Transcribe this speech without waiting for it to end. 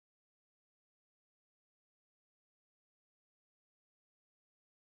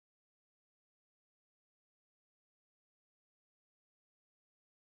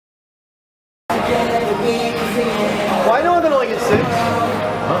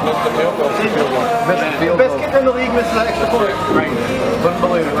Missed the field goal. The best kicker in the league misses an extra point. Right. Couldn't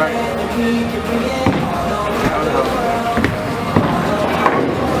believe it, right?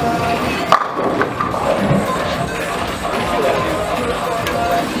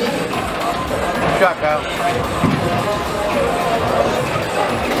 Shot, Kyle.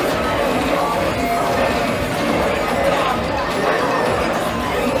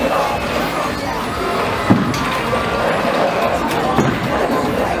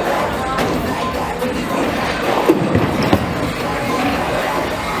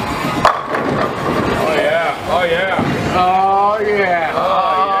 Oh yeah. Oh yeah.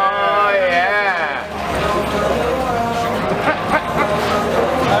 Oh yeah.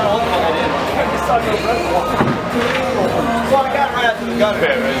 Well, I got right after the gutter.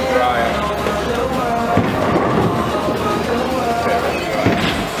 It's dry.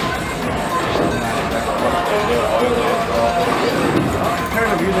 Turn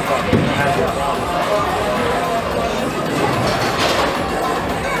the music on.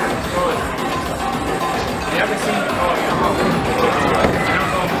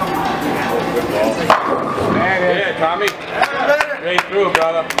 Yeah, Tommy. Straight through,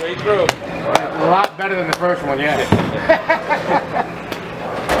 brother. Straight through. A lot better than the first one, yeah.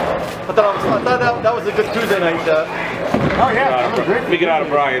 I thought that was a good Tuesday night. Oh yeah, that was great. Let me get out of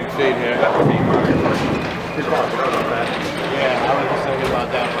Brian's seat here. Yeah, I was just thinking about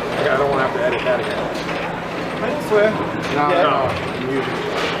that one. I don't want to have to edit that again. I swear. No, Yeah. no. You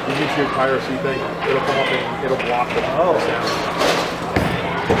use your piracy thing. It'll come up and it'll block the sound.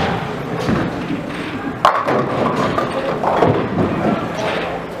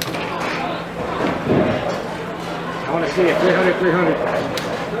 I want to see it. 300, 300.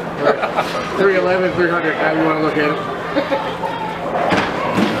 311, 300. How you want to look at it?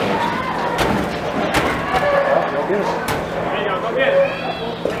 Go get it. There you go. Go get it.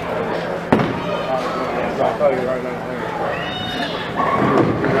 I'll tell you right now.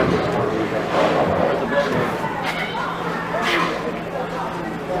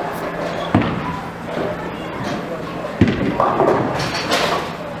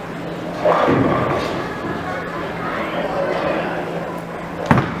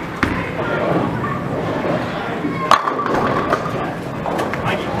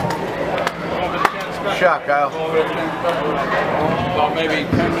 Shot, Kyle. About maybe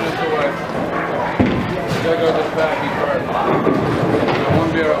 10 minutes away. Gotta go this back first. One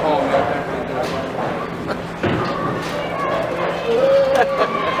beer at home, no time for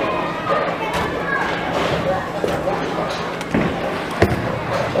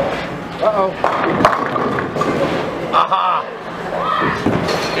Uh-oh. Aha!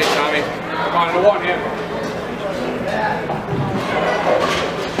 Okay, Tommy. Come on, the one here.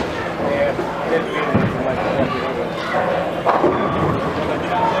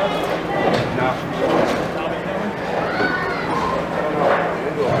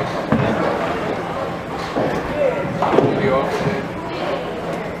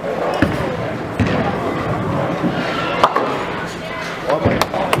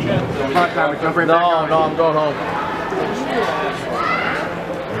 No, I'm going home.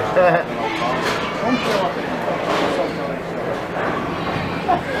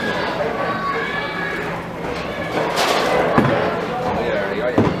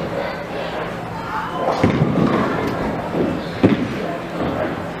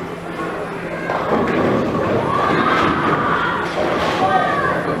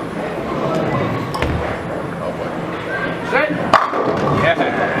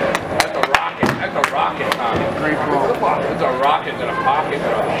 Great ball. It's a rocket in a pocket,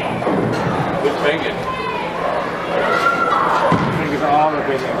 bro. Good fingers. Fingers are all the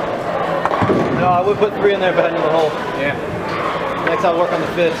business. No, I would put 3 in there if I had another hole. Yeah. Next I'll work on the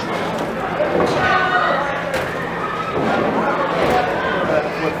fifth.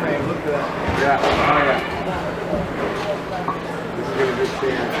 Look at that. Yeah. Oh yeah. This is gonna be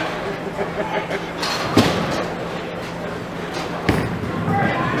serious.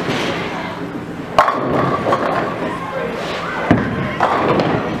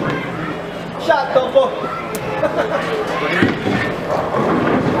 Shot, Topo.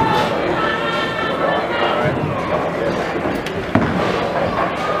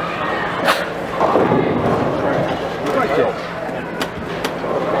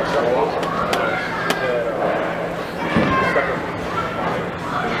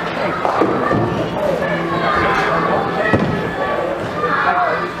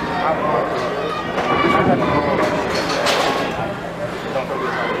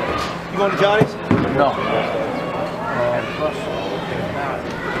 You going to Johnny's? No.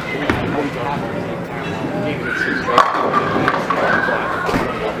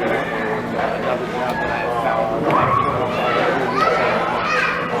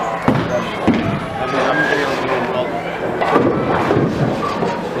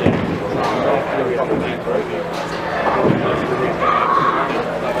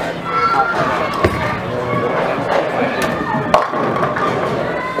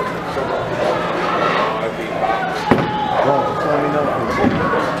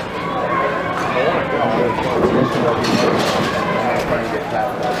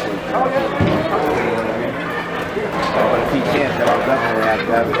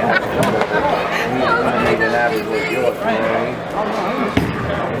 make an average with yours, you know what I mean?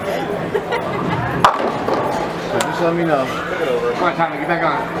 So just let me know. Come on, Tommy, get back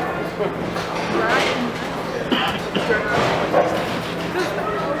on.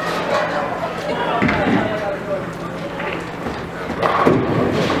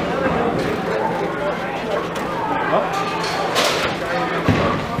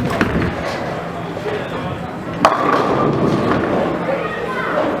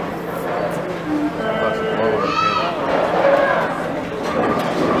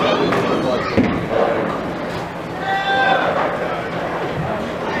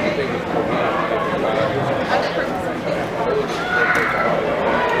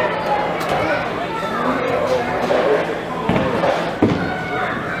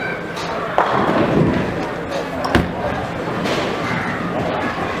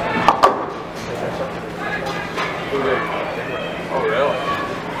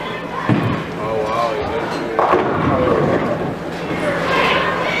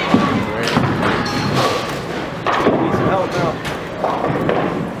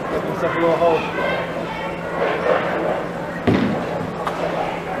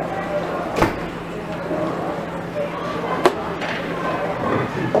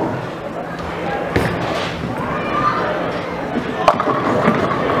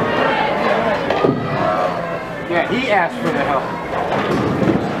 Yeah, he asked for the help.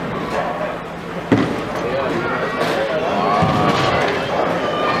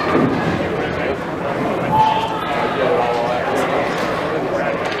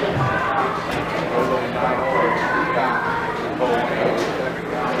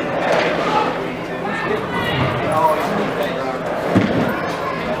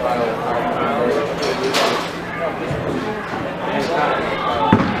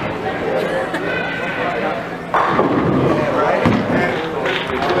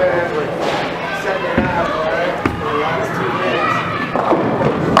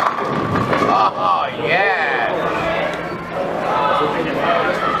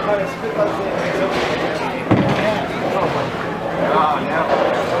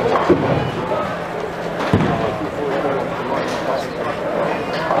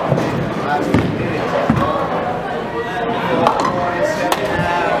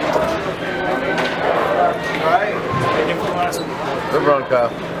 Good run, Kyle.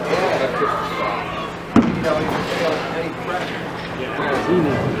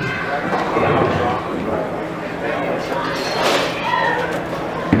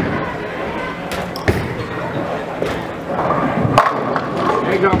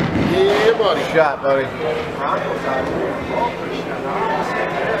 There you go. Yeah, buddy. Shot, buddy.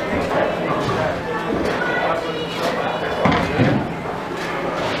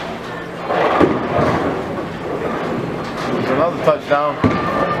 There's another touchdown.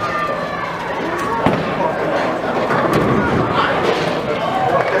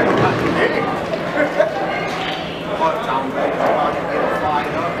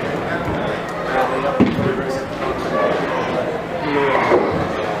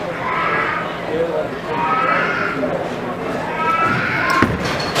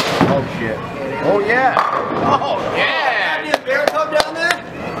 Oh shit. Oh yeah. Oh yeah. Did a bear come down there?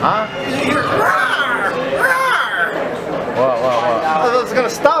 Huh? You hear What? I was gonna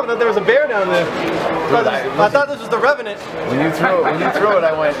stop, and then there was a bear down there. I thought this was the Revenant. When you threw it,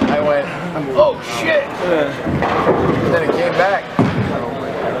 I went, oh shit. And then it came back.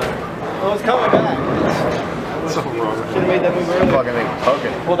 Well, it was coming back. Something wrong with Should have made that move earlier. Fucking make it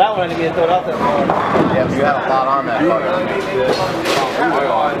poking. Well, that one I didn't get to throw it out that far. Yeah, but you had a flat arm that fucker.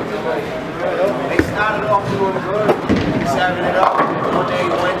 They started off doing good, serving it up. One day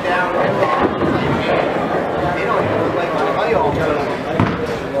he went down and they don't even look like my playoff.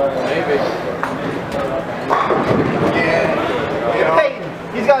 Maybe. Yeah. Hey,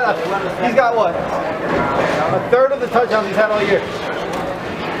 he's got what? A third of the touchdowns he's had all year.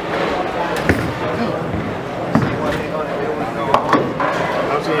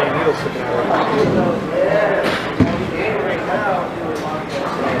 I don't see any needles sticking out.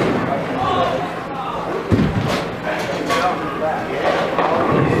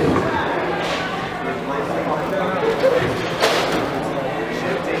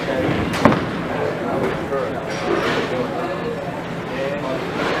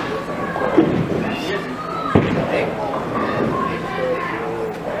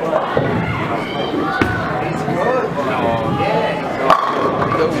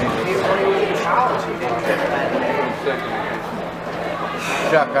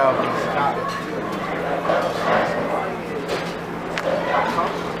 Chuck out.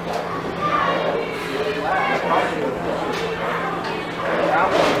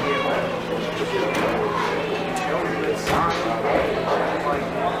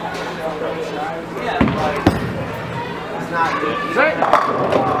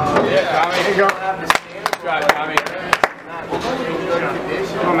 go. Try, Tommy.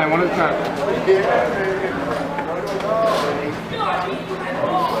 Come on, man, one at a time.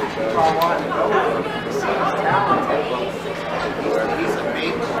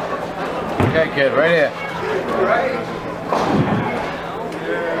 Okay, kid, right here.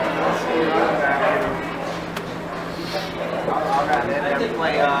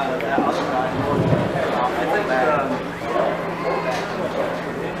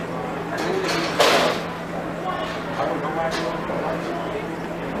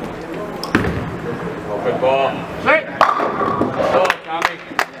 Good ball. Right. Go, Tommy.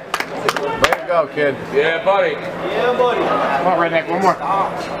 Way to go, kid. Yeah, buddy. Yeah, buddy. Come on, redneck, one more.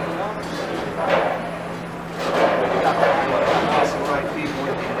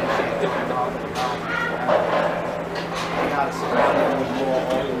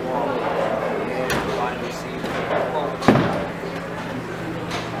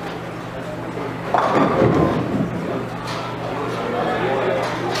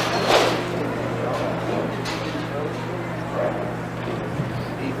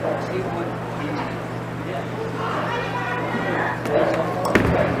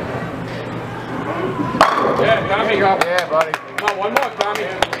 Yeah, Tommy. Yeah, buddy. Come on, one more, Tommy.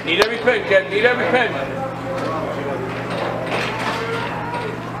 Need every pin, kid. Need every pin.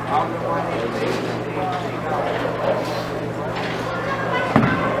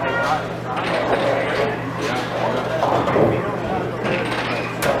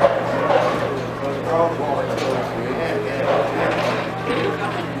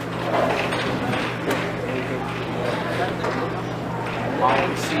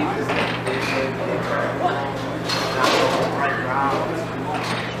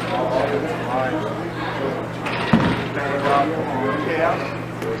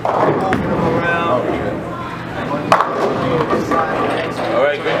 All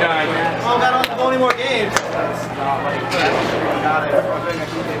right, good night. Oh, I don't have any more games.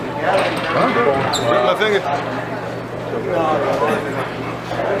 My finger. Oh,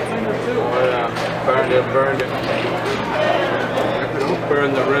 yeah. Burned it, burned it.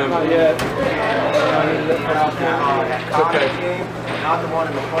 Burned the rim. Okay. Not the one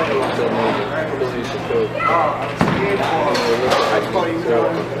in the play. Oh, I was scared for him. I thought he was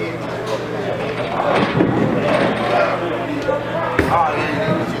going to get. Oh, yeah,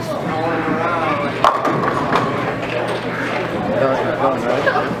 he was just throwing around.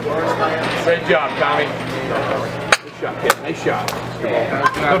 Great job, Tommy. Nice shot, kid. Nice shot.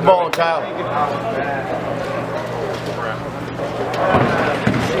 Good ball, Kyle.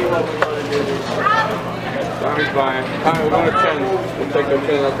 Tommy's buying. Tommy, we're going to 10. We'll take a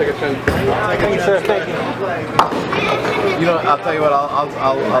 10. I'll take a 10. Thank you, sir. Thank you. You know, I'll tell you what, I'll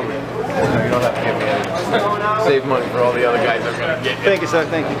you don't have to give me any. Save money for all the other guys I'm going to get. Thank you, sir.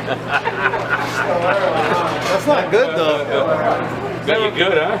 Thank you. That's not good, though. Very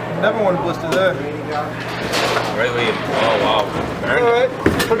good, huh? Never want to blister there. Really? Oh, wow. Burned All right.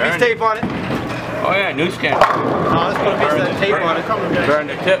 Put a piece of tape on it. Oh, yeah, new scan. No, let's put a piece of tape on it. Burned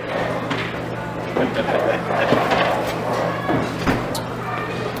the tip.